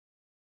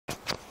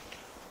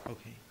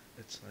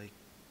It's like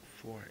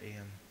 4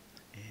 a.m.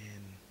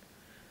 and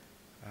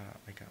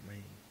I got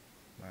my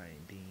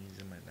days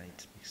and my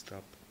nights mixed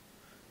up.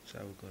 So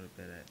I would go to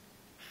bed at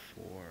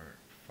 4,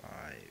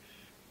 5,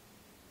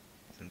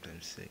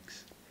 sometimes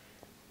 6.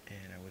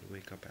 And I would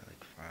wake up at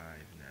like 5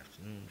 in the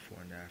afternoon,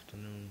 4 in the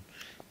afternoon.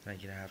 And I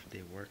get a half a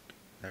day work.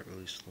 That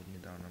really slowed me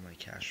down on my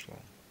cash flow.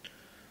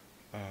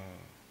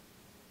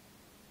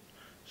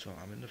 So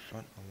I'm in the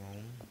front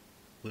alone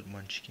with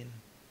Munchkin,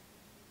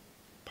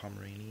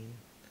 Pomeranian.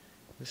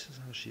 This is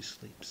how she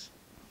sleeps.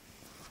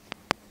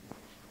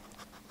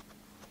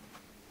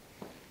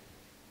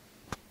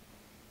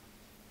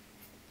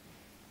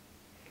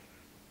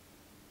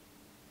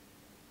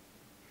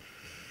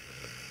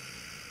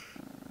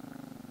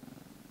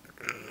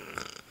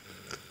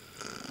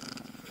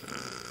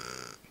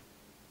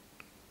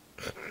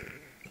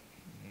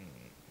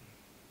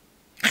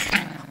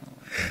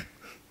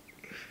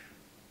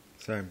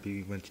 Sorry,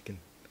 baby Munchkin.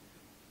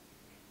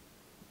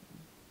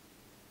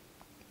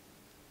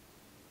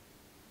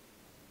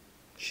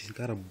 She's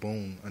got a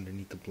bone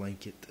underneath the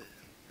blanket.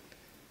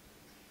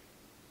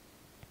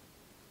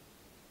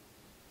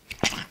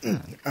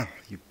 Ah,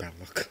 you bad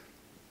luck.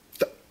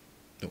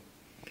 No.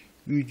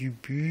 You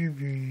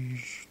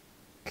babies.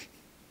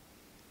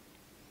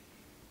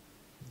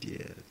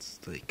 Yeah, it's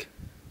like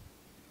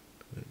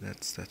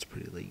that's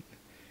pretty late.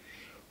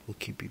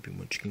 Okay, baby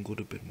Munchkin, go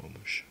to bed,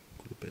 mamush.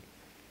 Go to bed.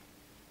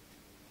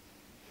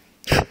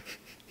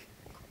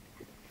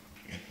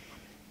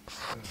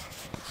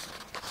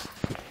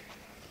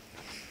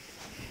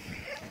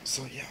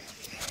 So yeah,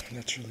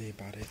 that's really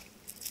about it.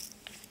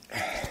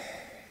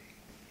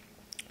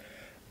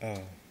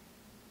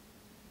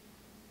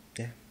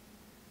 Yeah.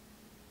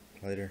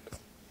 Later.